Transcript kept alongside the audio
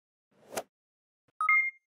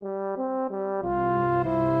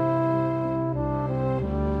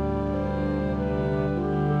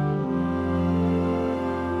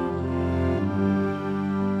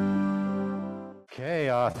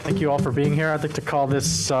Thank you all for being here. I'd like to call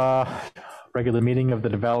this regular meeting of the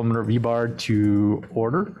Development Review Board to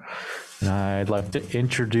order. And I'd like to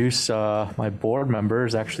introduce my board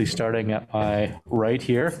members, actually starting at my right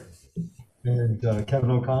here. And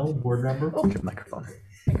Kevin O'Connell, board member. Oh, good microphone.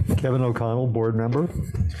 Kevin O'Connell, board member.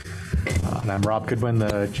 And I'm Rob Goodwin,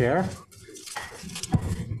 the chair.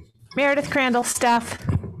 Meredith Crandall, staff.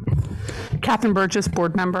 Catherine Burgess,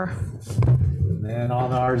 board member. And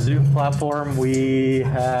on our Zoom platform, we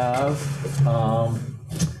have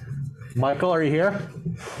Michael, are you here?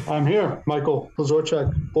 I'm here, Michael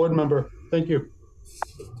Lazorchak, board member. Thank you.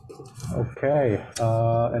 Okay,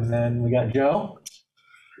 and then we got Joe.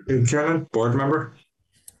 And Kevin, board member.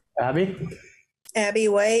 Abby. Abby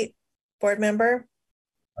White, board member.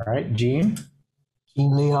 All right, Jean.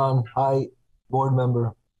 Jean Leon, hi, board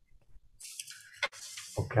member.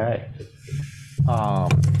 Okay.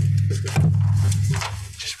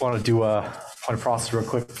 Just want to do a point of process real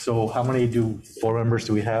quick. So how many board members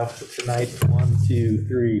do we have tonight? 1, 2,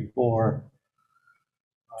 3, 4,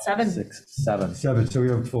 7. 6, 7. 7, so we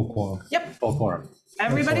have a full quorum. Yep. Full quorum.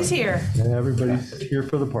 Everybody's here. And everybody's here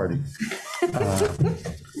for the party.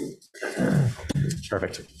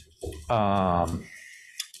 Perfect.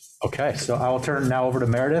 Okay, so I will turn now over to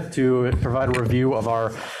Meredith to provide a review of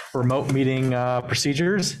our remote meeting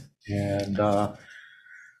procedures. And there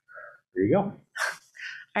you go.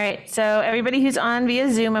 All right, so everybody who's on via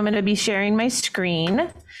Zoom, I'm going to be sharing my screen.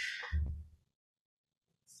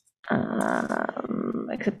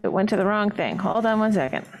 Except it went to the wrong thing. Hold on one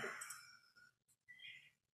second.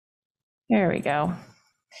 There we go.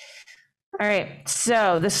 All right,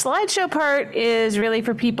 so the slideshow part is really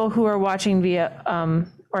for people who are watching via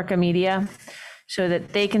Orca Media so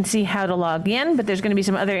that they can see how to log in, but there's going to be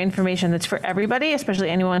some other information that's for everybody, especially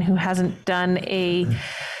anyone who hasn't done a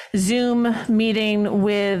Zoom meeting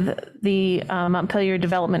with the Montpelier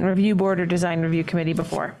Development Review Board or Design Review Committee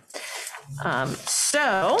before.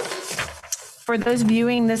 So for those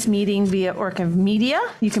viewing this meeting via Orca Media,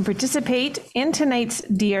 you can participate in tonight's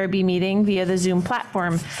DRB meeting via the Zoom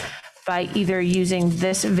platform by either using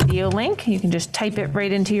this video link. You can just type it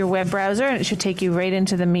right into your web browser and it should take you right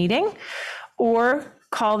into the meeting, or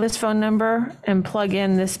call this phone number and plug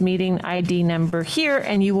in this meeting ID number here,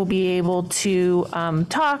 and you will be able to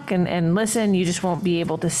talk and listen. You just won't be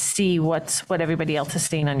able to see what everybody else is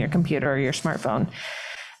seeing on your computer or your smartphone.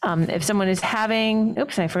 If someone is having,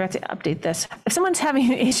 oops, I forgot to update this. If someone's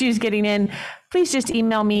having issues getting in, please just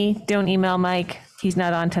email me. Don't email Mike. He's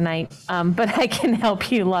not on tonight, but I can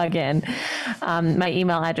help you log in. My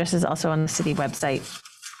email address is also on the city website.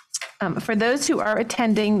 For those who are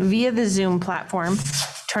attending via the Zoom platform,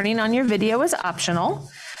 turning on your video is optional.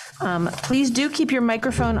 Please do keep your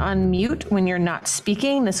microphone on mute when you're not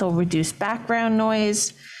speaking. This will reduce background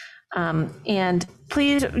noise. And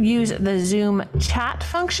please use the Zoom chat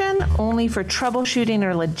function only for troubleshooting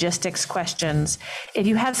or logistics questions. If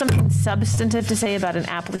you have something substantive to say about an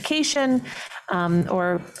application,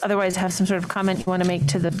 or otherwise have some sort of comment you want to make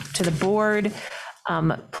to the board,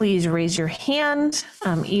 please raise your hand,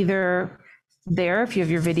 either there if you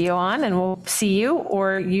have your video on and we'll see you,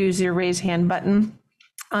 or use your raise hand button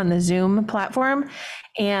on the Zoom platform,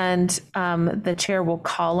 and the chair will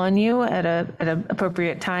call on you at an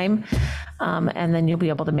appropriate time, and then you'll be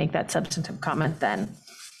able to make that substantive comment then.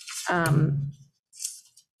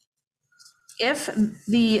 If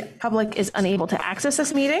the public is unable to access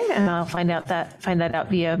this meeting, and I'll find that out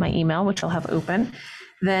via my email, which I'll have open,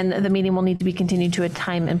 then the meeting will need to be continued to a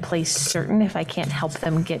time and place certain if I can't help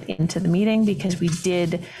them get into the meeting, because we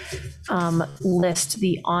did list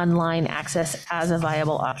the online access as a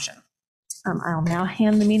viable option. I'll now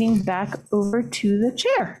hand the meeting back over to the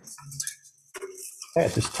chair. Okay,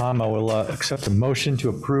 at this time, I will accept a motion to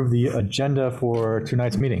approve the agenda for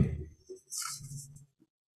tonight's meeting.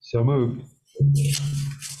 So moved.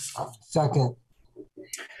 Second.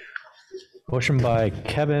 Motion by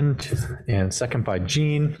Kevin and second by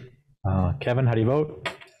Jean. Kevin, how do you vote?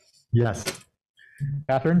 Yes.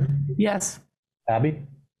 Catherine? Yes. Abby?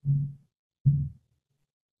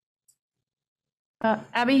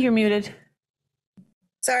 Abby, you're muted.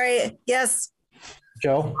 Sorry, yes.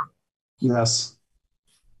 Joe? Yes.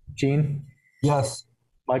 Jean? Yes.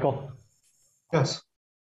 Michael? Yes.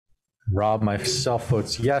 Rob, myself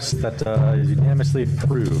votes yes. That is unanimously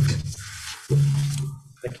approved.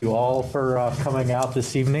 Thank you all for coming out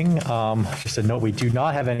this evening. Just a note, we do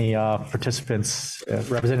not have any participants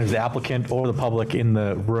representing the applicant or the public in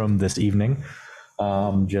the room this evening.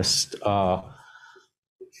 Just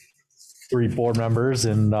 3 board members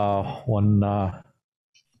and one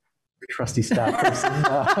trusty staff person,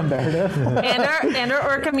 Meredith. And our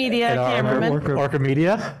Orca Media And our cameraman. Orca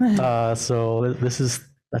Media. So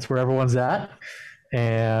that's where everyone's at.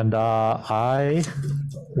 And I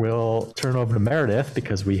will turn over to Meredith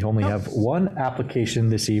because we only have one application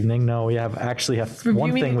this evening. No, we actually have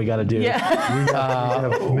one thing we got to do.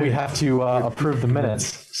 Yeah. We have to approve the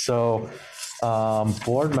minutes. So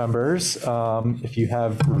board members, if you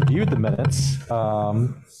have reviewed the minutes,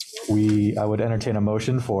 I would entertain a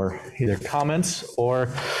motion for either comments or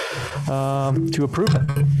to approve it.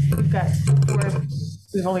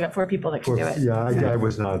 We've only got 4 people that can do it. Yeah, I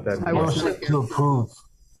was not at that. I motion to approve.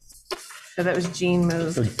 So that was Jean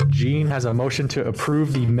moved. So Jean has a motion to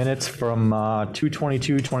approve the minutes from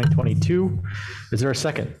 2/22/2022. Is there a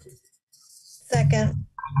second? Second.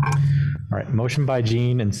 All right, motion by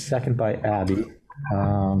Jean and second by Abby.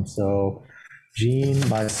 So Jean,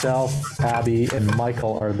 myself, Abby, and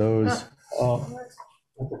Michael are those.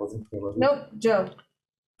 Nope, Joe.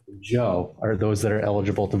 Joe are those that are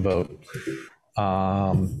eligible to vote.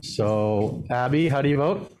 So Abby, how do you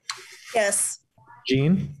vote? Yes.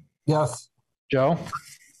 Jean? Yes. Joe?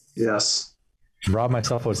 Yes. Rob,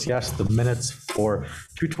 myself votes yes. The minutes for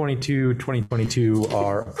 2/22/2022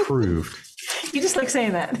 are approved. You just like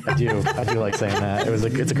saying that. I do like saying that.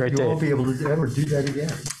 It's a great You won't day. be able to ever do that again.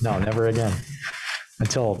 No, never again.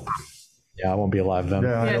 Until, I won't be alive then.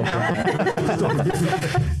 Yeah, I don't.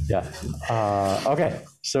 Yeah. Okay,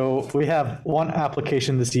 so we have one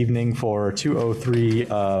application this evening for 203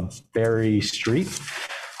 Berry Street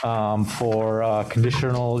for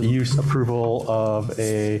conditional use approval of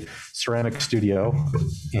a ceramic studio.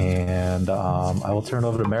 And I will turn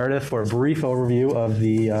over to Meredith for a brief overview of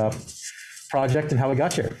the project and how we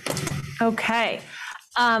got here. Okay.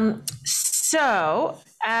 So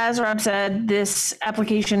as Rob said, this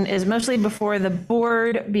application is mostly before the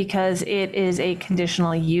board because it is a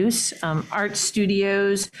conditional use. Art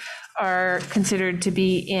studios are considered to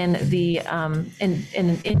be in the in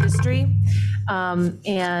an industry,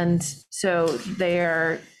 and so they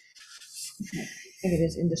are. I think it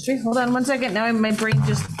is industry. Hold on one second. Now my brain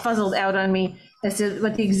just puzzled out on me as to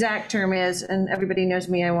what the exact term is, and everybody knows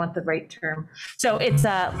me, I want the right term. So it's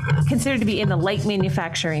considered to be in the light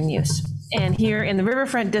manufacturing use. And here in the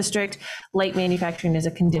Riverfront District, light manufacturing is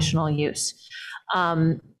a conditional use.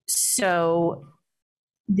 So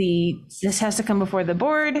this has to come before the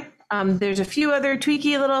board. There's a few other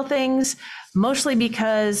tweaky little things, mostly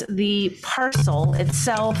because the parcel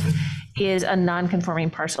itself is a non-conforming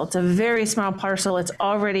parcel. It's a very small parcel. It's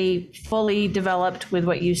already fully developed with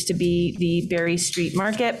what used to be the Berry Street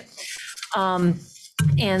Market.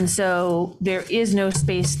 And so there is no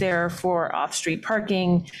space there for off-street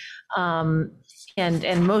parking. And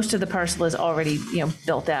most of the parcel is already,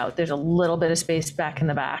 built out. There's a little bit of space back in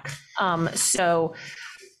the back. So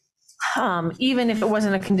even if it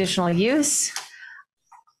wasn't a conditional use,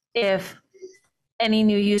 if any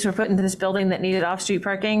new use were put into this building that needed off-street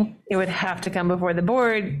parking, it would have to come before the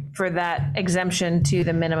board for that exemption to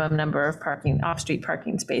the minimum number of off-street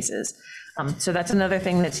parking spaces. So that's another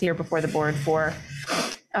thing that's here before the board for.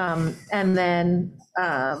 And then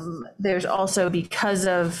there's also, because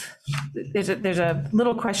of, there's a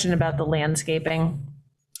little question about the landscaping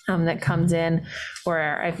that comes in,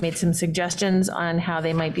 where I've made some suggestions on how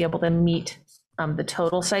they might be able to meet the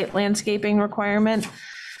total site landscaping requirement.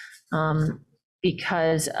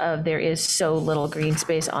 Because there is so little green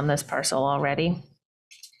space on this parcel already.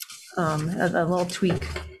 A little tweak,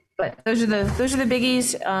 but those are the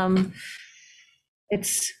biggies.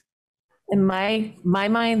 It's, in my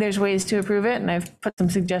mind, there's ways to approve it, and I've put some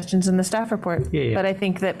suggestions in the staff report. Yeah. But I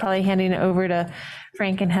think that probably handing it over to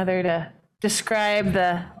Frank and Heather to describe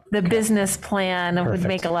the business plan would Perfect.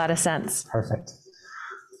 make a lot of sense. Perfect.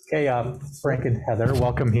 Okay, Frank and Heather,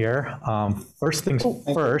 welcome here. First things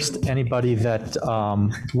first, anybody that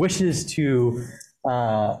wishes to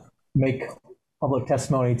make public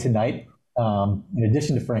testimony tonight, in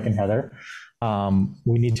addition to Frank and Heather,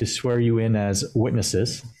 we need to swear you in as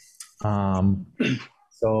witnesses.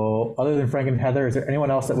 So other than Frank and Heather, is there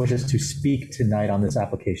anyone else that wishes to speak tonight on this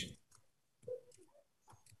application?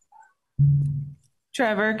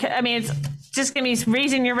 Trevor, it's just going to be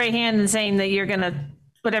raising your right hand and saying that you're going to,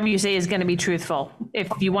 whatever you say is going to be truthful. If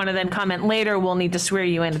you want to then comment later, we'll need to swear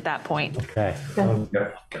you in at that point. Okay.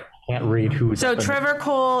 Can't read who. So Trevor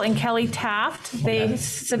Cole and Kelly Taft, they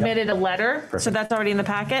submitted a letter, so that's already in the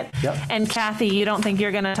packet. Yep. And Kathy, you don't think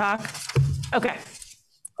you're going to talk? Okay.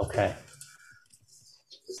 Okay.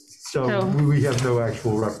 So we have no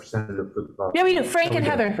actual representative for the project. Yeah, we do. Frank and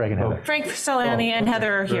Heather. Frank and Heather. Frank Solani and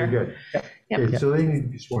Heather are Very here. good. Yep. Okay, so they need to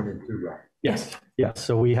be sworn in too, right? Yes. Yes.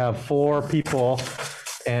 So we have 4 people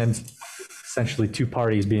and essentially two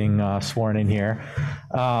parties being sworn in here.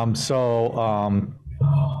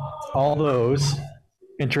 All those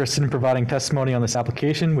interested in providing testimony on this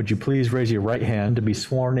application, would you please raise your right hand to be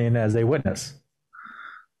sworn in as a witness?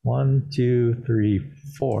 1, 2, 3,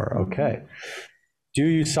 4. Okay. Do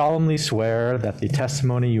you solemnly swear that the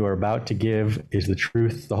testimony you are about to give is the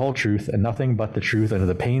truth, the whole truth, and nothing but the truth under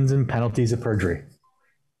the pains and penalties of perjury?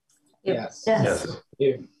 Yes. Yes.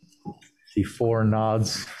 See 4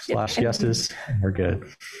 nods / yeses. We're good.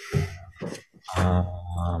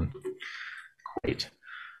 Great.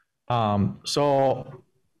 So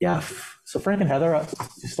Frank and Heather, I'd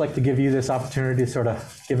just like to give you this opportunity to sort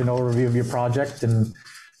of give an overview of your project and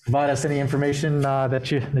provide us any information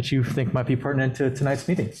that you think might be pertinent to tonight's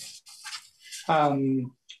meeting.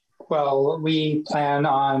 Well, we plan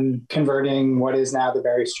on converting what is now the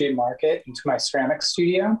Berry Street Market into my ceramic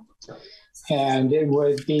studio. And it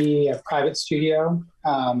would be a private studio.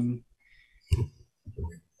 I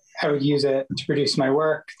would use it to produce my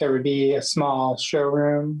work. There would be a small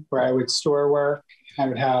showroom where I would store work. I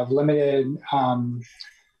would have limited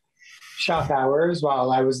shop hours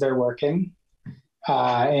while I was there working.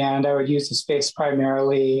 And I would use the space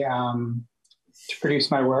primarily to produce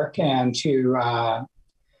my work and to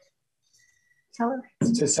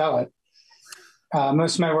sell it.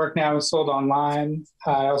 Most of my work now is sold online.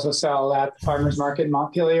 I also sell at the farmers market in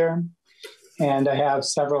Montpelier. And I have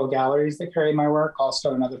several galleries that carry my work,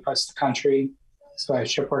 also in other parts of the country. So I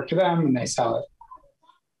ship work to them and they sell it.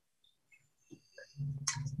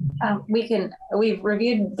 We've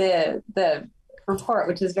reviewed the report,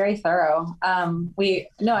 which is very thorough.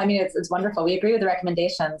 It's wonderful. We agree with the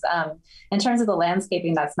recommendations. In terms of the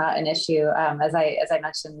landscaping, that's not an issue. As I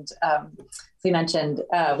mentioned,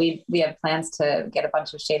 we have plans to get a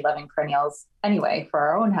bunch of shade-loving perennials anyway for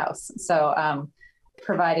our own house. So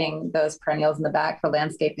providing those perennials in the back for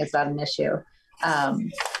landscaping is not an issue.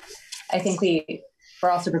 I think we're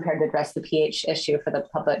also prepared to address the pH issue for the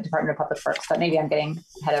Department of Public Works, but maybe I'm getting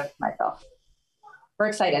ahead of myself. We're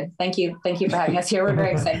excited. Thank you for having us here. We're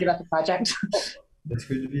very excited about the project. It's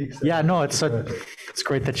good to be excited. Yeah, no, it's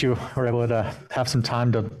great that you were able to have some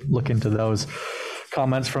time to look into those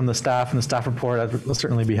comments from the staff and the staff report. That will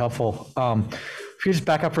certainly be helpful. If you just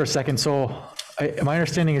back up for a second. So my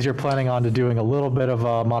understanding is you're planning on to doing a little bit of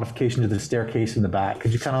a modification to the staircase in the back.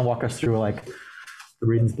 Could you kind of walk us through like the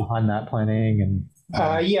reasons behind that planning? And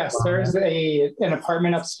yes, there's an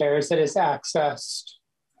apartment upstairs that is accessed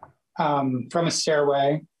from a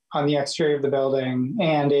stairway on the exterior of the building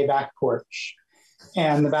and a back porch.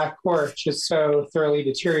 And the back porch is so thoroughly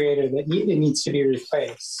deteriorated that it needs to be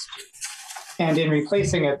replaced. And in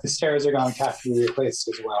replacing it, the stairs are going to have to be replaced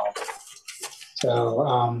as well.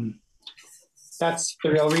 So that's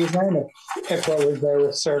the real reason. If what was there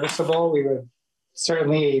was serviceable, we would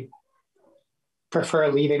certainly prefer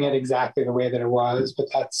leaving it exactly the way that it was, but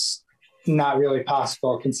that's not really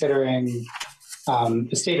possible considering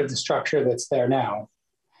the state of the structure that's there now.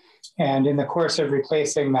 And in the course of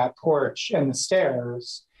replacing that porch and the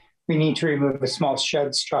stairs, we need to remove a small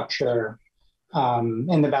shed structure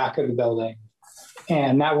in the back of the building.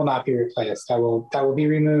 And that will not be replaced. That will be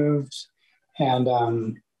removed. And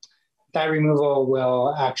that removal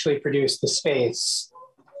will actually produce the space,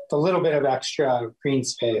 the little bit of extra green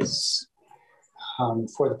space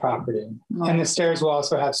for the property. And the stairs will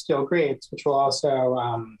also have steel grates, which will also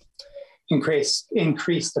increase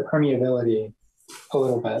the permeability a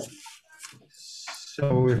little bit.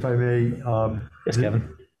 So if I may, yes,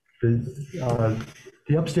 Kevin.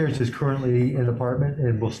 The upstairs is currently an apartment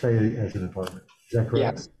and will stay as an apartment. Is that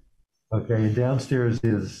correct? Yes. Okay, and downstairs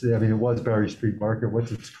is, it was Berry Street Market.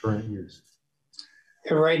 What's its current use?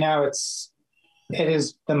 Right now it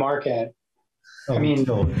is the market. Oh, I mean,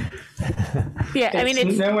 still. Yeah, I mean,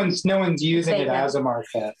 it's no one's using it as a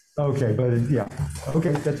market. Okay, but yeah,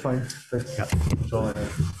 okay, that's fine. That's all I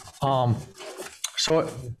have. So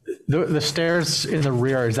the stairs in the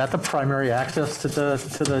rear, is that the primary access to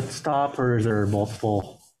the stop, or is there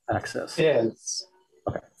multiple access? It is.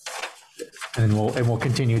 Okay. And will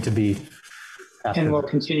continue to be. And will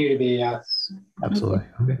continue to be, yes. Absolutely.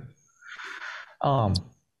 Okay.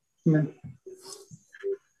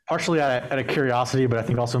 Partially out of curiosity, but I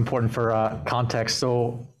think also important for context.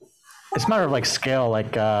 So it's a matter of like scale,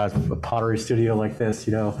 like a pottery studio like this,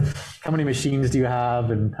 how many machines do you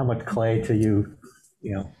have and how much clay do you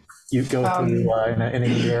go through in a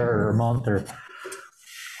year or a month? Or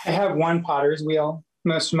I have one potter's wheel.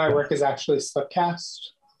 Most of my work is actually slip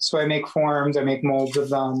cast. So I make forms, I make molds of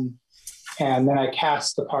them, and then I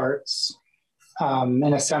cast the parts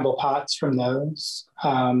and assemble pots from those.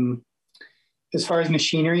 As far as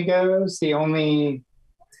machinery goes, the only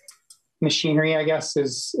machinery, I guess,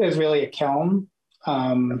 is really a kiln.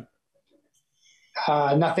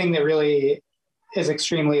 Nothing that really is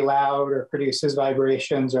extremely loud or produces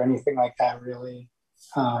vibrations or anything like that, really.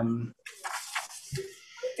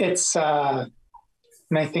 It's, when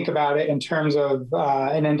I think about it in terms of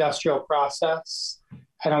an industrial process,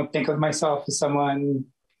 I don't think of myself as someone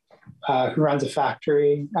who runs a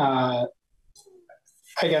factory. I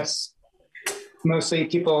guess mostly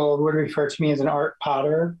people would refer to me as an art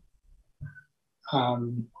potter.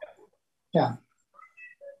 Yeah.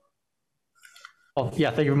 Well, yeah,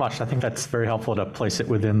 thank you very much. I think that's very helpful to place it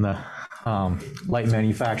within the light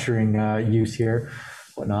manufacturing use here,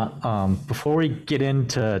 whatnot. Before we get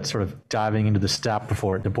into sort of diving into the staff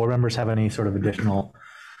report, do board members have any sort of additional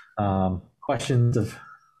questions of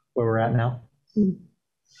where we're at now?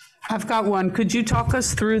 I've got one. Could you talk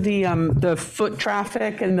us through the foot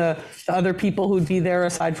traffic and the other people who'd be there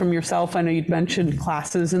aside from yourself? I know you'd mentioned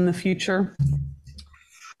classes in the future.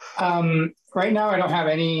 Right now, I don't have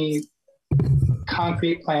any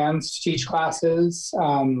concrete plans to teach classes.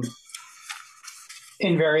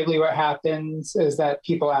 Invariably, what happens is that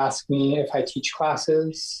people ask me if I teach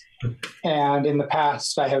classes. And in the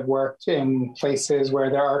past, I have worked in places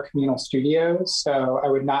where there are communal studios. So I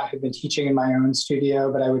would not have been teaching in my own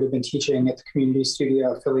studio, but I would have been teaching at the community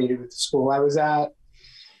studio affiliated with the school I was at.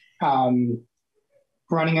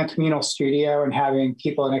 Running a communal studio and having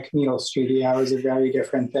people in a communal studio is a very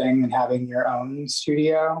different thing than having your own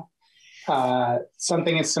studio.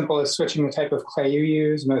 Something as simple as switching the type of clay you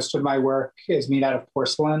use. Most of my work is made out of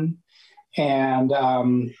porcelain, and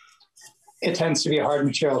it tends to be a hard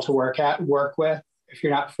material to work with if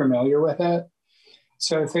you're not familiar with it.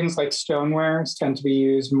 So things like stonewares tend to be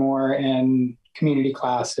used more in community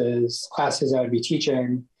classes I would be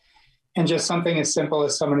teaching. And just something as simple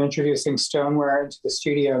as someone introducing stoneware into the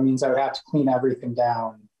studio means I would have to clean everything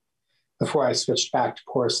down before I switched back to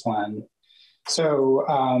porcelain. So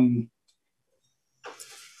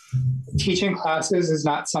teaching classes is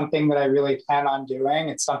not something that I really plan on doing.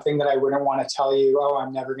 It's something that I wouldn't want to tell you, oh,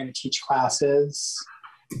 I'm never going to teach classes,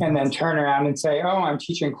 and then turn around and say, oh, I'm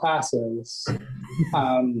teaching classes.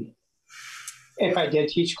 If I did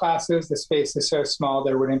teach classes, the space is so small,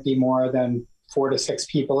 there wouldn't be more than 4 to 6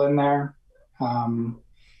 people in there. And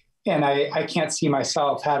I can't see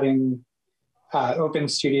myself having open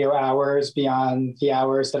studio hours beyond the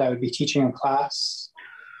hours that I would be teaching in class.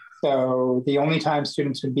 So the only time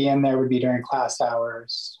students would be in there would be during class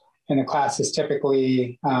hours. And the class is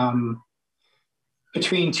typically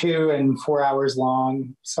between 2 and 4 hours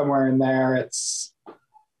long, somewhere in there. It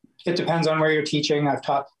depends on where you're teaching. I've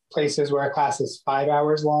taught places where a class is 5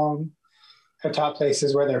 hours long. I've taught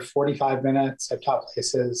places where they're 45 minutes. I've taught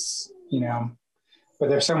places, where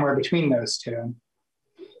they're somewhere between those two.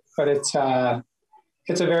 But it's a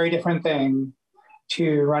very different thing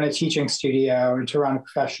to run a teaching studio and to run a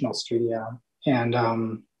professional studio. And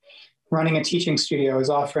running a teaching studio is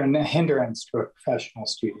often a hindrance to a professional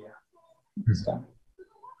studio. Mm-hmm. So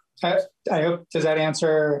I hope, does that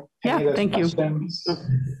answer any of those questions?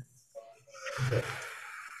 You.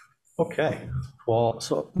 Okay, well,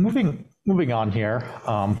 so moving on here,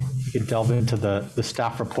 we can delve into the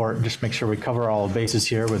staff report and just make sure we cover all the bases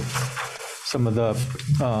here with some of the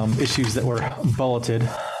issues that were bulleted.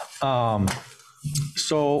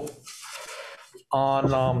 So on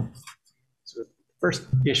so the first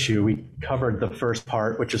issue, we covered the first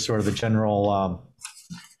part, which is sort of the general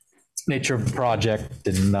nature of the project,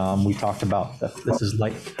 and we talked about that this is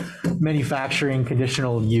like manufacturing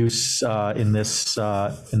conditional use in this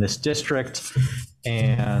district,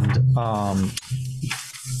 and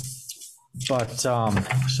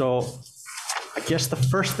so I guess the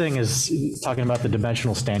first thing is talking about the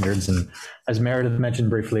dimensional standards, and as Meredith mentioned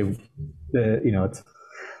briefly,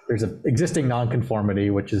 there's an existing nonconformity,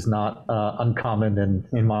 which is not uncommon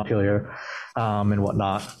in Montpelier and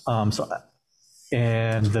whatnot.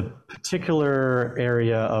 And the particular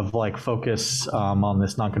area of focus on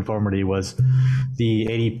this nonconformity was the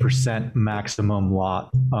 80% maximum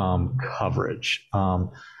lot coverage.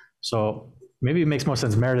 So maybe it makes more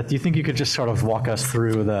sense. Meredith, do you think you could just sort of walk us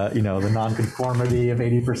through the nonconformity of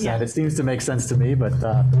 80%? Yeah. It seems to make sense to me, but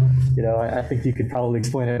I think you could probably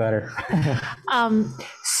explain it better.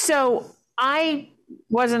 So I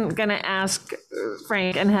wasn't going to ask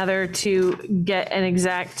Frank and Heather to get an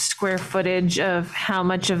exact square footage of how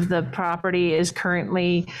much of the property is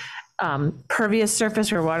currently pervious surface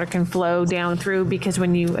where water can flow down through, because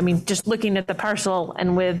just looking at the parcel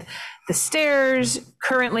and with the stairs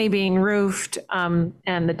currently being roofed and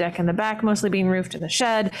the deck in the back mostly being roofed in the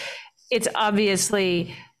shed, it's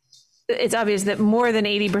obviously it's obvious that more than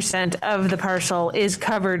 80% of the parcel is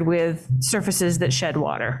covered with surfaces that shed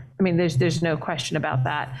water. I mean, there's no question about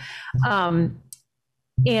that. And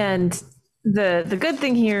the good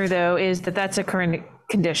thing here, though, is that that's a current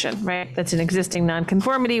condition, right? That's an existing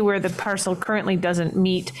nonconformity where the parcel currently doesn't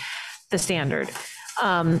meet the standard.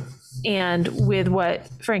 And with what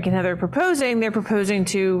Frank and Heather are proposing, they're proposing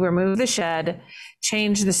to remove the shed,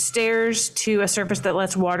 change the stairs to a surface that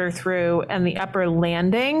lets water through, and the upper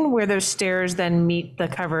landing where those stairs then meet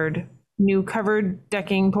the new covered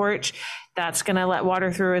decking porch, that's going to let water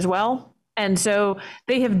through as well. And so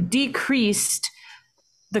they have decreased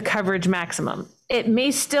the coverage maximum. It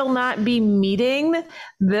may still not be meeting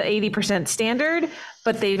the 80% standard,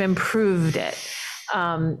 but they've improved it.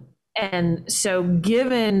 And so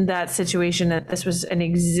given that situation, that this was an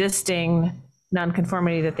existing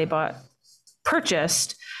nonconformity that they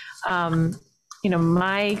purchased, my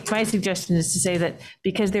suggestion is to say that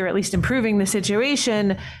because they're at least improving the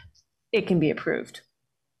situation, it can be approved.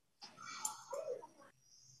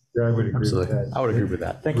 Yeah, I would agree with Absolutely. that. I would agree with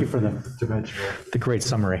that. Thank you for the great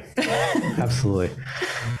summary. Absolutely.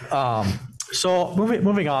 So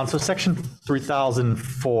moving on, so section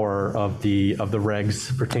 3004 of the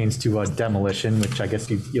regs pertains to demolition, which I guess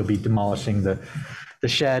you'll be demolishing the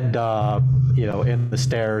shed, in the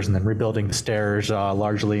stairs, and then rebuilding the stairs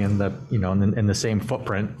largely in the same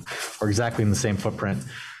footprint, or exactly in the same footprint.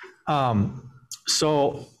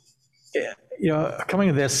 So coming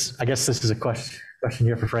to this, I guess this is a question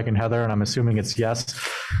here for Frank and Heather, and I'm assuming it's yes,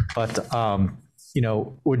 but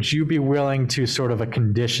would you be willing to sort of a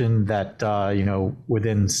condition that,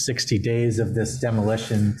 within 60 days of this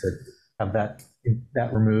demolition to have that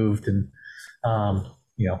removed and,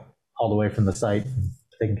 all the way from the site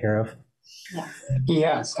taken care of?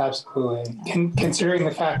 Yes, absolutely. Considering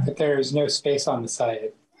the fact that there is no space on the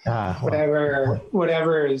site,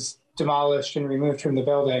 whatever is demolished and removed from the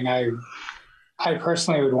building, I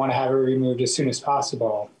personally would want to have it removed as soon as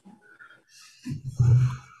possible.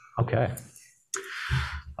 Okay.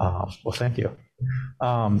 Well, thank you.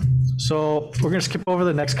 So we're going to skip over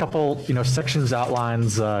the next couple, sections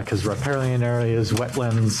outlines because riparian areas,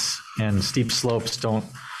 wetlands, and steep slopes don't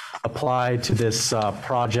apply to this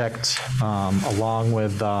project, along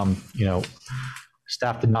with,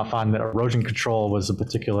 staff did not find that erosion control was a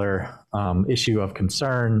particular issue of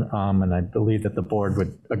concern, and I believe that the board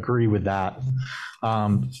would agree with that.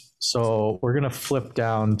 So we're going to flip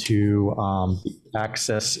down to the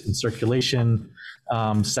access and circulation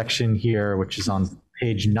section here, which is on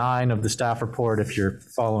page 9 of the staff report if you're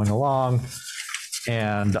following along.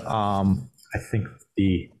 And I think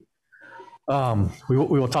we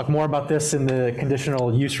will talk more about this in the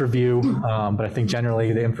conditional use review, but I think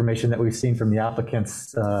generally the information that we've seen from the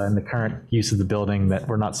applicants and the current use of the building, that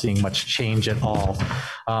we're not seeing much change at all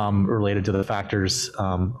related to the factors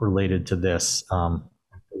related to this.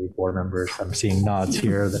 Board members, I'm seeing nods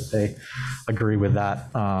here that they agree with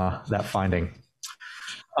that finding.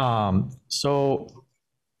 So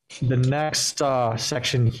the next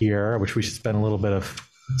section here, which we should spend a little bit of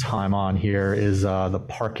time on here, is the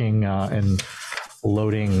parking and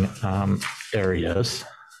loading areas.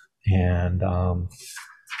 And does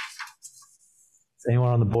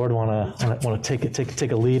anyone on the board want to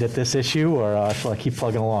take a lead at this issue, or shall I keep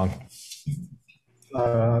plugging along?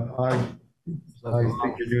 I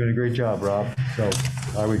think you're doing a great job, Rob. So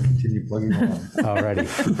I would continue plugging along. All righty,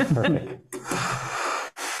 perfect.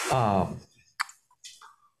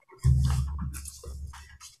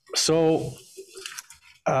 So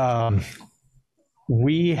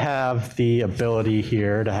we have the ability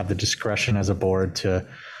here to have the discretion as a board to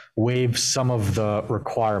waive some of the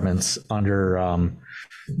requirements under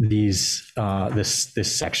this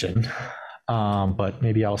section. But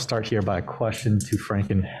maybe I'll start here by a question to Frank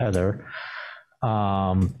and Heather.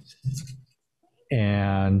 Let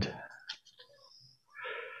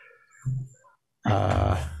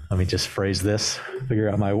me just phrase this, figure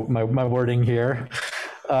out my wording here.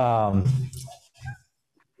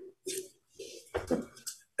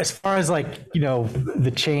 As far as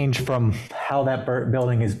the change from how that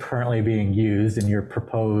building is currently being used in your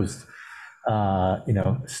proposed,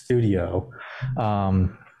 studio,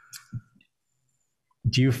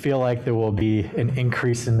 do you feel like there will be an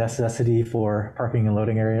increase in necessity for parking and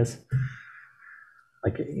loading areas?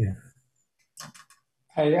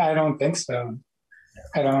 I don't think so.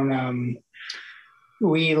 I don't.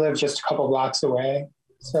 We live just a couple blocks away,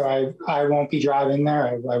 so I won't be driving there.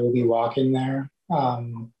 I will be walking there.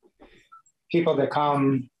 People that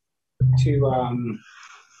come to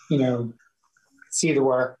see the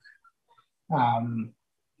work,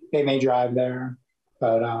 they may drive there,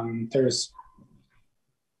 but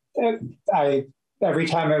Every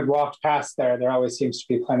time I've walked past there always seems to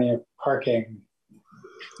be plenty of parking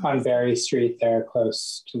on Berry Street there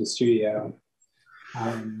close to the studio.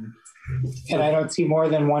 And I don't see more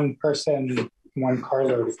than one person, one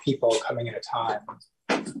carload of people coming at a time.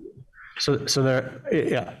 So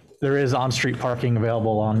there is on-street parking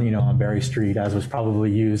available on Berry Street, as was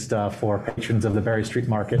probably used for patrons of the Berry Street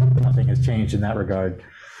Market. Nothing has changed in that regard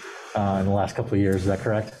in the last couple of years. Is that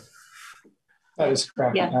correct? That is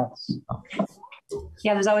correct. Yeah. Yes.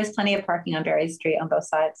 Yeah, there's always plenty of parking on Berry Street on both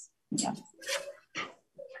sides. Yeah.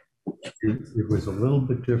 It was a little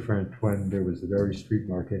bit different when there was the Berry Street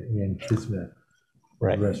Market and Kismet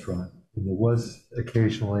restaurant. And there was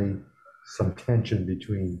occasionally some tension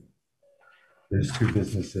between those two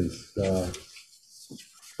businesses.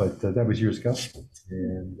 But that was years ago.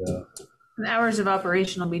 And The hours of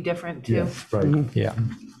operation will be different too. yeah, right. Yeah.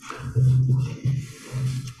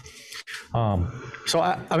 So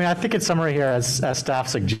I think in summary here, as staff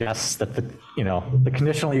suggests, that the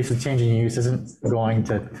conditional use of changing use isn't going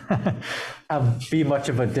to be much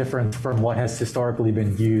of a difference from what has historically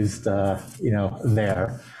been used,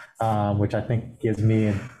 there, which I think gives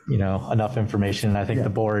me, enough information. And I think the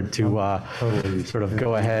board to sort of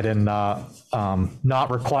go ahead and not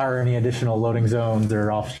require any additional loading zones or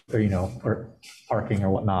or parking or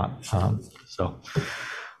whatnot. So I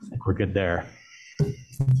think we're good there.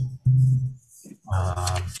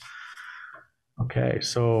 Okay,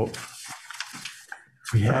 so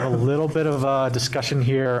we have a little bit of a discussion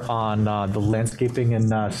here on the landscaping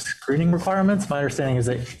and screening requirements. My understanding is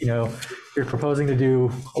that, you're proposing to do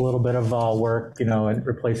a little bit of work, and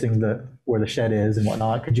replacing where the shed is and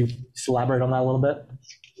whatnot. Could you just elaborate on that a little bit?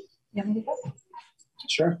 You want me to go?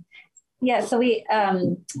 Sure. Yeah, so we,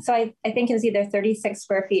 so I think it was either 36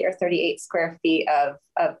 square feet or 38 square feet of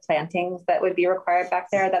plantings that would be required back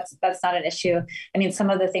there. That's not an issue. I mean,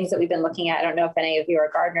 some of the things that we've been looking at, I don't know if any of you are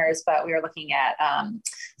gardeners, but we were looking at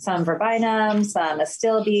some verbinum, some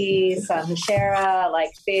astilbe, some heuchera,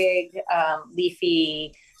 like big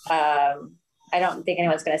leafy, I don't think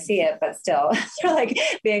anyone's going to see it, but still, they're like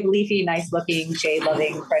big, leafy, nice looking, shade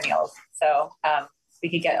loving perennials. So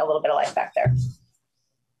we could get a little bit of life back there.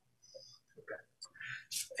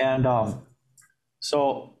 And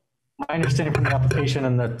so my understanding from the application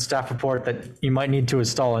and the staff report that you might need to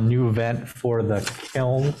install a new vent for the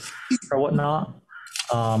kiln or whatnot.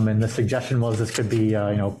 And the suggestion was this could be,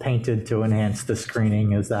 painted to enhance the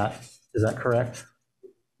screening. Is that correct?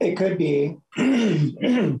 It could be.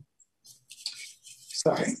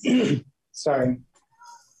 Sorry.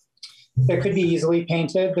 It could be easily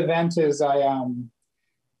painted. The vent is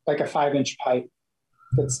like a 5-inch pipe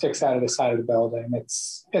that sticks out of the side of the building.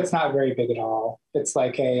 It's not very big at all. It's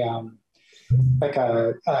like a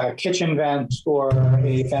kitchen vent or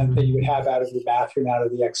a vent that you would have out of your bathroom, out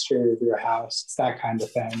of the exterior of your house. It's that kind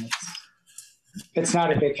of thing. It's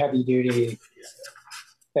not a big heavy duty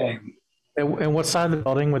thing. And what side of the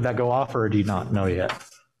building would that go off, or do you not know yet?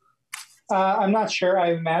 I'm not sure.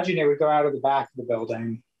 I imagine it would go out of the back of the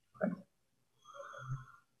building.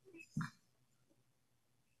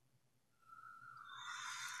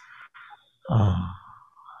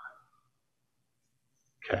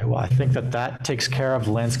 Okay, well, I think that takes care of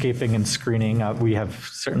landscaping and screening. We have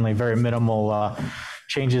certainly very minimal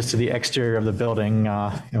changes to the exterior of the building,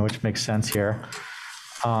 which makes sense here.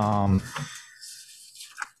 So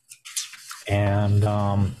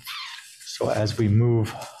as we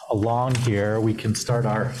move along here, we can start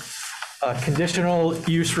our conditional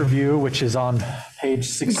use review, which is on page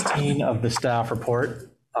 16 of the staff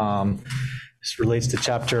report. This relates to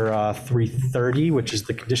chapter 330, which is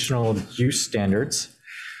the conditional use standards.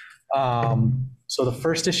 So the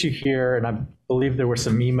first issue here, and I believe there were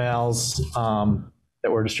some emails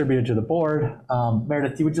that were distributed to the board.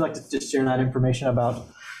 Meredith, would you like to just share that information about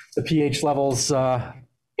the pH levels? Yeah.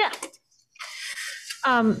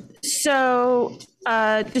 So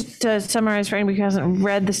just to summarize for anybody who hasn't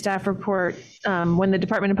read the staff report, when the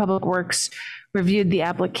Department of Public Works reviewed the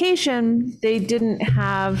application, they didn't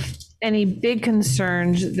have any big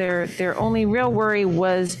concerns. Their only real worry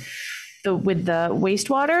was with the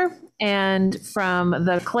wastewater, and from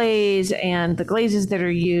the clays and the glazes that are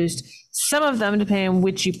used, some of them, depending on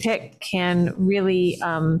which you pick, can really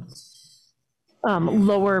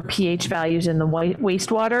lower pH values in the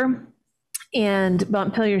wastewater. And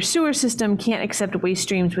Montpelier sewer system can't accept waste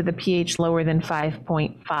streams with a pH lower than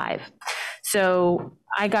 5.5. So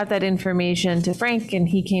I got that information to Frank, and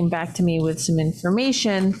he came back to me with some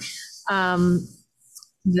information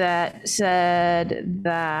that said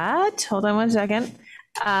that, hold on one second.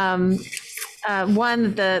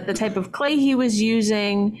 One, the type of clay he was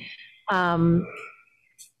using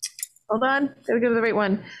hold on, gotta go to the right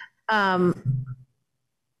one.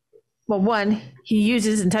 Well, one, he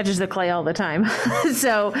uses and touches the clay all the time.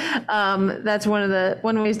 So that's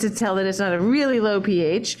one ways to tell that it's not a really low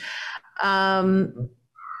pH. And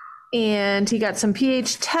he got some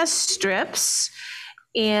pH test strips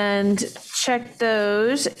and checked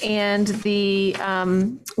those, and the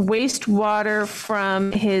wastewater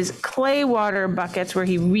from his clay water buckets where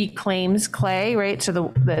he reclaims clay, right? So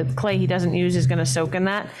the clay he doesn't use is going to soak in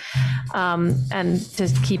that, and to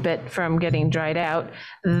keep it from getting dried out.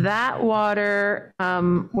 That water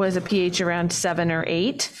was a pH around 7 or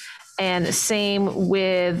 8, and same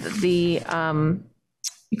with the,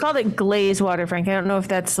 you called it glaze water, Frank. I don't know if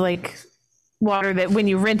that's like water that when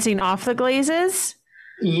you're rinsing off the glazes.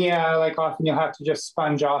 Yeah, like often you'll have to just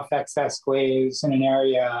sponge off excess glaze in an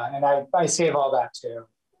area, and I save all that too.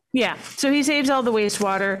 Yeah, so he saves all the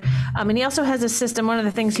wastewater, and he also has a system. One of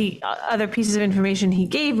the things other pieces of information he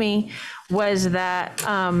gave me was that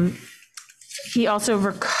he also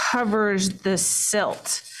recovers the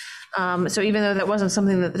silt. So even though that wasn't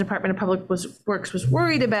something that the Department of Public Works was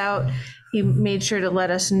worried about, he made sure to let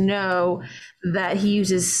us know that he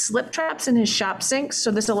uses slip traps in his shop sinks. So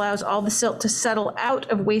this allows all the silt to settle out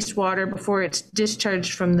of wastewater before it's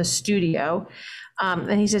discharged from the studio.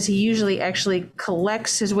 And he says he usually actually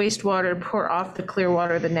collects his wastewater to pour off the clear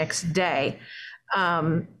water the next day.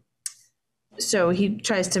 So he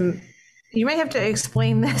tries to, you might have to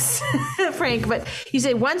explain this, Frank, but he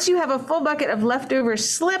said once you have a full bucket of leftover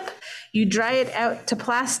slip, you dry it out to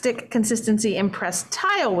plastic consistency and press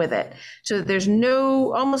tile with it. So that there's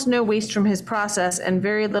almost no waste from his process, and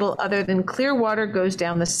very little other than clear water goes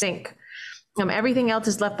down the sink. Everything else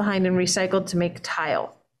is left behind and recycled to make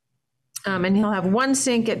tile. And he'll have one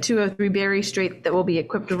sink at 203 Berry Street that will be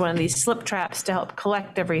equipped with one of these slip traps to help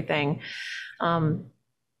collect everything. So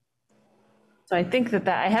I think that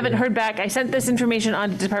I haven't heard back. I sent this information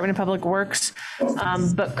on to Department of Public Works,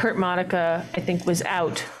 but Kurt Monica, I think, was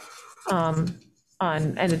out on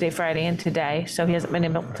end of day Friday and today, so he hasn't been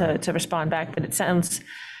able to respond back. But it sounds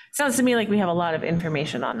to me like we have a lot of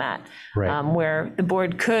information on that, right. Where the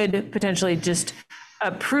board could potentially just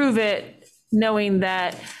approve it, knowing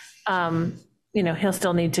that he'll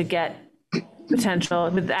still need to get potential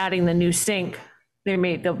with adding the new sink. There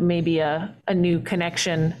may be a new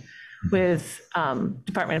connection with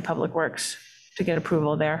Department of Public Works to get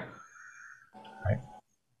approval there. Right.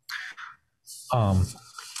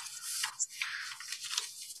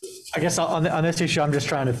 I guess on this issue, I'm just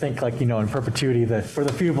trying to think like, in perpetuity, that for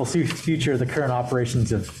the foreseeable future, the current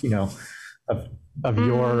operations of your,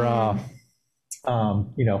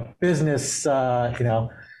 business,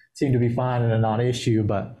 seem to be fine and a non-issue,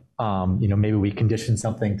 but, maybe we condition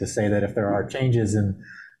something to say that if there are changes in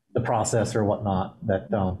the process or whatnot,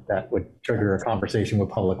 that would trigger a conversation with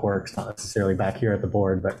Public Works, not necessarily back here at the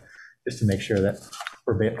board, but just to make sure that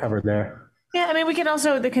we're covered there. Yeah, I mean, we can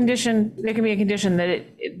also, there can be a condition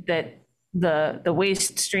that the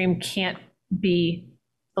waste stream can't be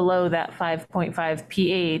below that 5.5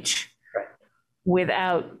 pH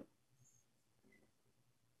without,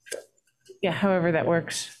 however that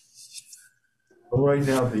works. Well, right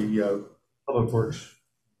now, the Public Works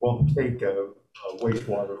won't take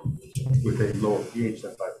wastewater with a lower pH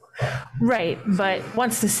than 5.5. Right, but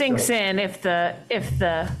once the sink's in, if the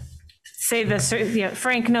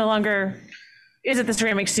Frank no longer is at the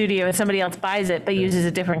ceramic studio and somebody else buys it but uses a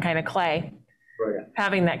different kind of clay, right.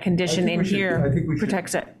 Having that condition in here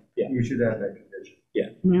protects it. Yeah, you should add that condition. Yeah.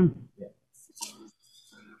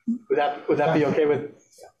 Would that be okay with?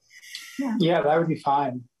 Yeah, that would be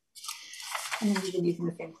fine. And then you've been using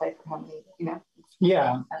the same clay for how many,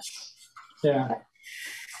 Yeah. Yeah.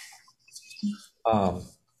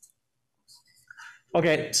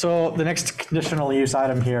 Okay, so the next conditional use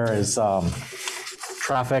item here is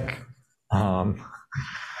traffic.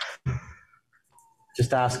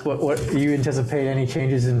 Just ask what you anticipate any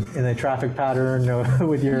changes in the traffic pattern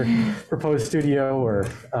with your proposed studio or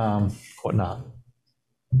whatnot.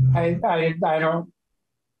 I don't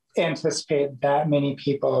anticipate that many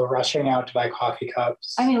people rushing out to buy coffee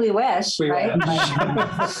cups. I mean, we wish, right? Wish.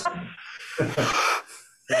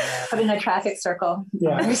 Put in a traffic circle.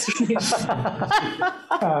 Yeah.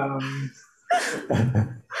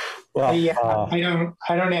 Well,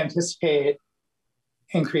 I don't anticipate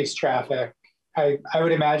increased traffic. I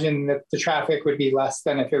would imagine that the traffic would be less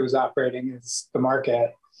than if it was operating as the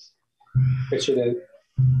market, which it is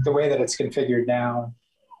the way that it's configured now.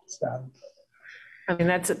 So. I mean,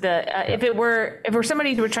 that's if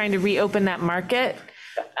somebody who were trying to reopen that market,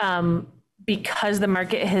 because the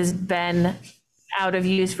market has been out of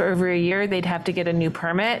use for over a year, they'd have to get a new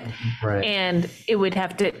permit. Right. And it would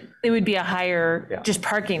be a higher just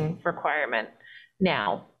parking requirement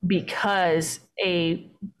now, because a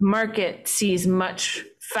market sees much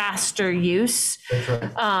faster use. That's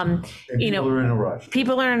right. People are in a rush.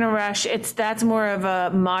 People are in a rush. That's more of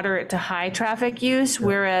a moderate to high traffic use,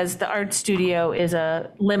 whereas the art studio is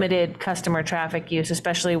a limited customer traffic use,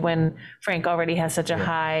 especially when Frank already has such a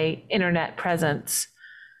high internet presence.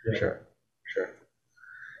 Yeah. Sure.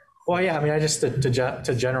 Well, yeah, I mean, I just,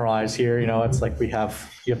 to generalize here, it's like you have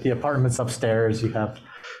the apartments upstairs,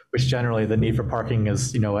 which generally the need for parking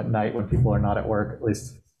is, at night when people are not at work, at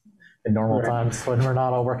least in normal times when we're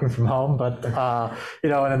not all working from home. But,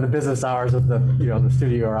 and in the business hours of the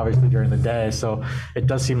studio are obviously during the day. So it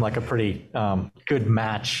does seem like a pretty good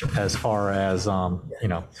match as far as,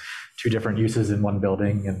 two different uses in one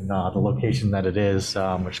building and the location that it is,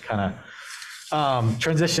 which kind of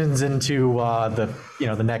transitions into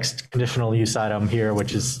the next conditional use item here,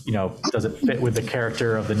 which is, does it fit with the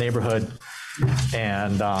character of the neighborhood?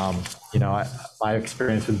 And, my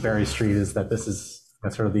experience with Berry Street is that this is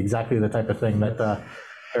sort of exactly the type of thing that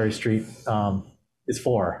Berry Street is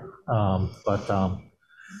for. But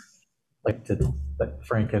like to let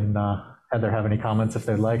Frank and Heather have any comments if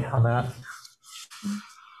they'd like on that.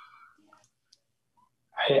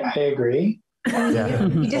 I agree. Yeah.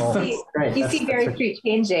 You see Berry Street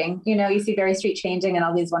changing, you see Berry Street changing and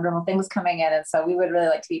all these wonderful things coming in. And so we would really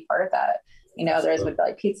like to be part of that. Others would be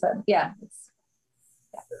like pizza. Yeah.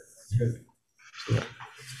 Good.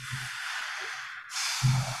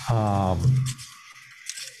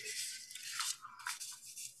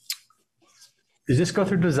 Did this go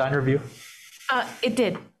through design review? It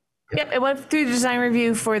did. Yep, it went through design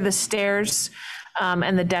review for the stairs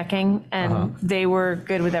and the decking, and they were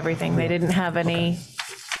good with everything. They didn't have any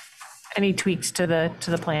tweaks to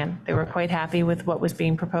the plan. They were quite happy with what was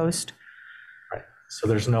being proposed. Right. So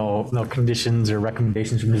there's no conditions or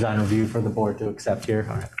recommendations from design review for the board to accept here?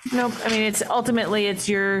 All right. Nope. I mean, it's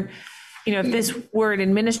your, if this were an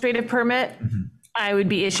administrative permit, I would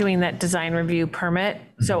be issuing that design review permit.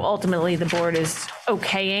 So ultimately, the board is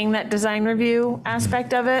okaying that design review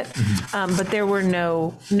aspect of it, but there were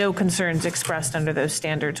no concerns expressed under those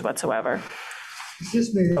standards whatsoever. Is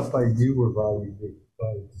this made up by you or by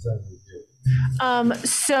design review?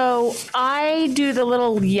 So I do the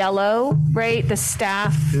little yellow, right? The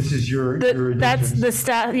staff. This is your that's additions? the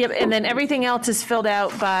staff. Yep. And then everything else is filled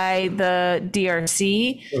out by the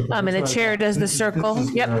DRC. And the chair does the circle. This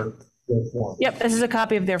is Yep. their form. Yep. This is a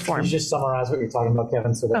copy of their form. Could you just summarize what you're talking about,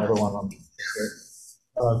 Kevin, so that everyone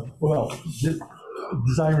Well,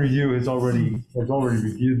 design review has already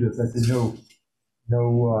reviewed this. I see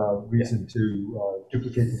no reason to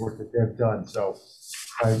duplicate the work that they've done. So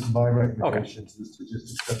my recommendation is to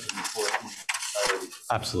just accept the report.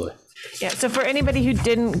 Absolutely. Yeah, so for anybody who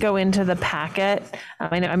didn't go into the packet,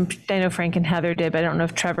 I know Frank and Heather did, but I don't know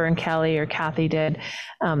if Trevor and Kelly or Kathy did.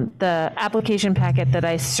 The application packet that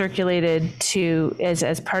I circulated to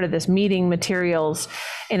as part of this meeting materials,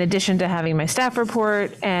 in addition to having my staff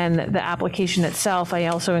report and the application itself, I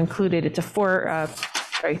also included, it's a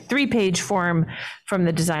 3-page form from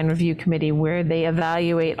the design review committee where they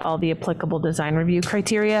evaluate all the applicable design review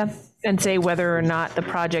criteria and say whether or not the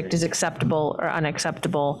project is acceptable or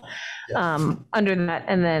unacceptable under that.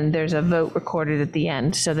 And then there's a vote recorded at the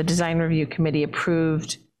end. So the design review committee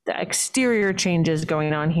approved the exterior changes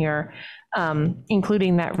going on here,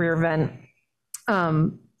 including that rear vent,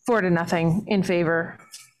 4-0 in favor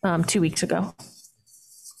 2 weeks ago.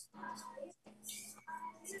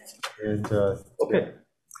 And Okay.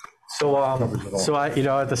 So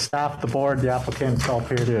the staff, the board, the applicants all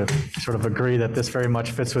appear to sort of agree that this very much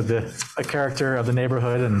fits with the character of the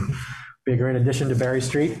neighborhood and be a great addition to Berry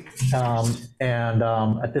Street.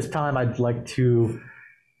 At this time, I'd like to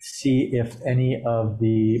see if any of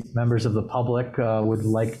the members of the public would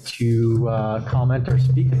like to comment or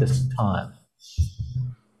speak at this time.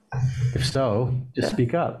 If so, just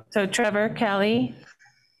speak up. So Trevor, Kelly.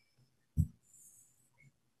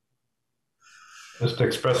 Just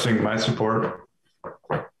expressing my support.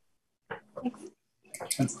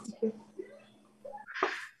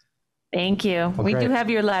 Thank you. Well, we great. do have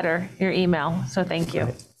your letter, your email, so thank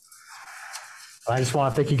you. I just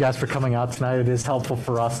want to thank you guys for coming out tonight. It is helpful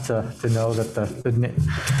for us to know that the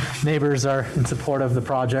neighbors are in support of the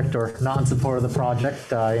project or not in support of the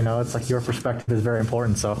project. It's like your perspective is very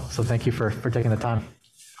important. So thank you for taking the time.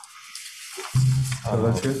 so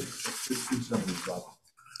that's good. Let's do something about it.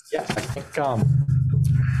 Yeah, I think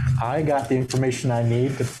I got the information I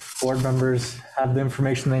need. The board members have the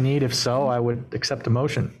information they need. If so, I would accept a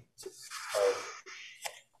motion.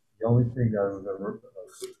 The only thing I was going to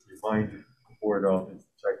remind the board of is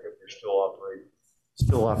the fact that we're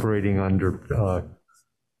still operating under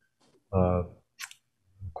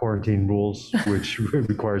quarantine rules, which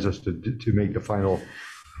requires us to make the final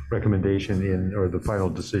recommendation in, or the final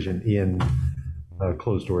decision in a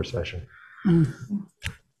closed door session.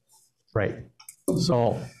 Right.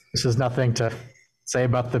 So this is nothing to say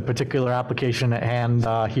about the particular application at hand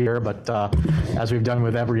here, but as we've done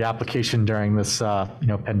with every application during this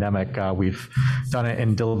pandemic, we've done it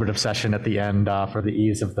in deliberative session at the end for the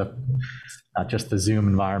ease of the not just the Zoom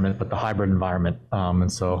environment, but the hybrid environment.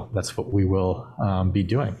 And so that's what we will be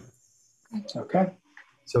doing. Okay.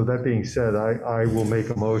 So that being said, I will make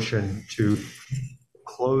a motion to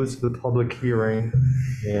close the public hearing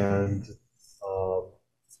and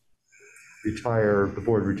the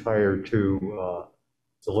board retire to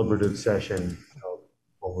deliberative session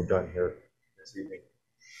when we're done here this evening.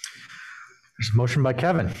 There's a motion by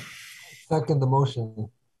Kevin. Second the motion.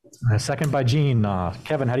 And a second by Jean.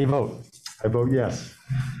 Kevin, how do you vote? I vote yes.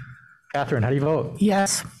 Catherine, how do you vote?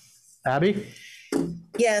 Yes. Abby?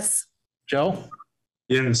 Yes. Joe?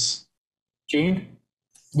 Yes. Jean?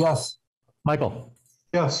 Yes. Michael?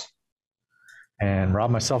 Yes. And Rob,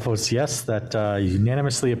 myself, votes yes, that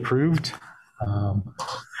unanimously approved.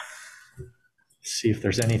 See if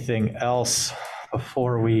there's anything else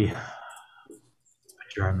before we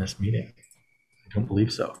adjourn this meeting. I don't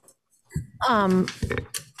believe so.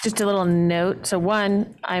 Just a little note. So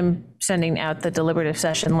one, I'm sending out the deliberative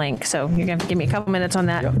session link. So you're going to give me a couple minutes on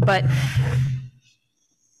that. Yep. But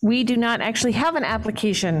we do not actually have an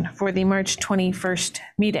application for the March 21st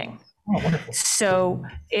meeting. Oh, wonderful. So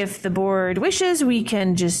if the board wishes, we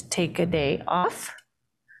can just take a day off.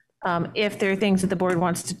 If there are things that the board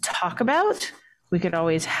wants to talk about, we could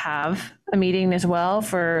always have a meeting as well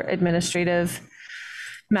for administrative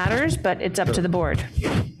matters, but it's up to the board.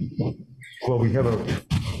 Well, we have a,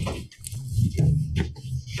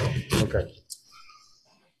 okay.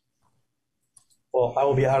 Well, I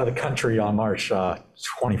will be out of the country on March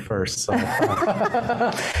 21st, so.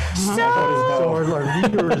 So our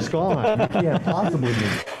leader is gone. You can't possibly be.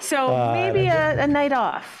 So maybe a night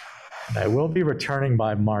off. I will be returning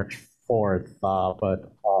by March 4th,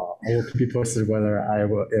 but I will keep you posted whether I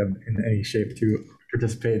am in any shape to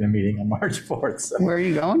participate in a meeting on March 4th. So. Where are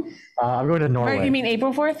you going? I'm going to Norway. You mean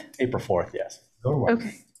April 4th? April 4th, yes. Norway.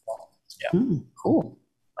 Okay. Yeah. Cool.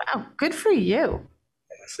 Wow, good for you.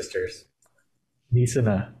 My sister's niece and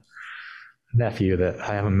a nephew that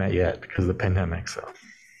I haven't met yet because of the pandemic. So.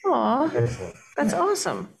 Aw, Excellent. that's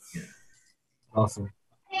awesome. Awesome.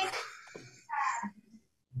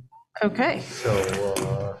 Okay. So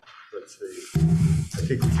let's see. I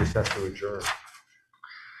think we just have to adjourn.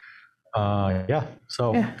 Yeah.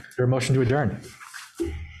 So, Yeah. is there a motion to adjourn?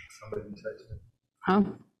 Somebody says it. Huh?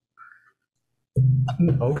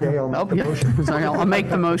 Okay, I'll make Oh, the yeah. motion. Sorry, I'll make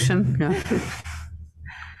the motion.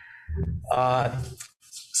 Yeah.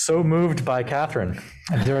 So moved by Catherine.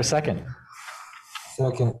 Is there a second?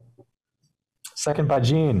 Second. Second by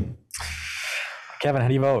Jean. Kevin, how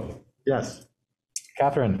do you vote? Yes.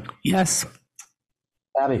 Catherine? Yes.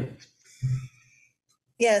 Abby?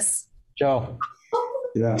 Yes. Joe?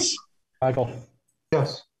 Yes. Michael?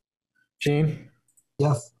 Yes. Jean?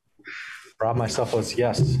 Yes. Rob, myself votes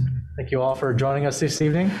yes. Thank you all for joining us this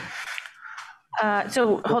evening.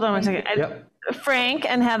 So hold on one second. Yep. Frank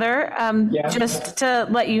and Heather, Yeah. just to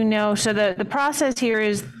let you know, so the process here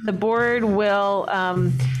is the board will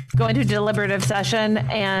go into deliberative session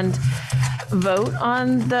and vote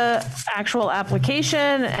on the actual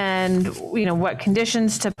application and, what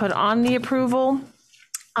conditions to put on the approval.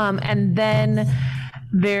 And then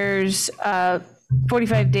there's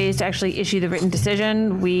 45 days to actually issue the written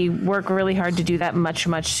decision. We work really hard to do that much,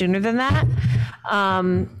 much sooner than that.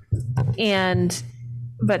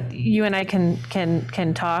 But you and I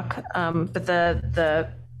can talk. But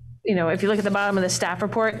if you look at the bottom of the staff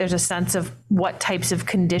report, there's a sense of what types of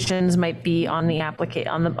conditions might be on the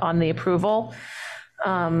on the approval.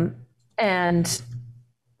 And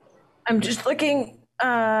I'm just looking.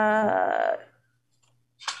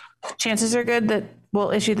 Chances are good that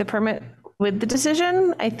we'll issue the permit with the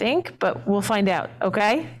decision, I think, but we'll find out.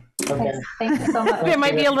 Okay. Okay. Thank you so much. There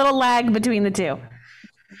might be a little lag between the two.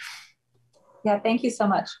 Yeah, thank you so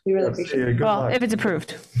much. We really appreciate it. Good Well, luck. if it's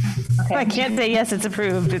approved. Okay. I can't say yes, it's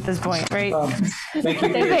approved at this point, right? Thank you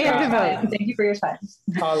for They your have to time. vote. Thank you for your time.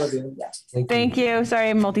 All of you. Yeah. Thank you. Sorry,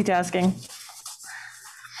 I'm multitasking.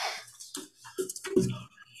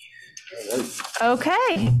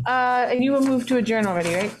 Okay, and you will move to adjourn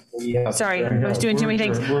already, right? Yeah. Sorry, I was doing too many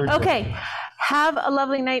things. Okay, have a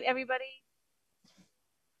lovely night, everybody.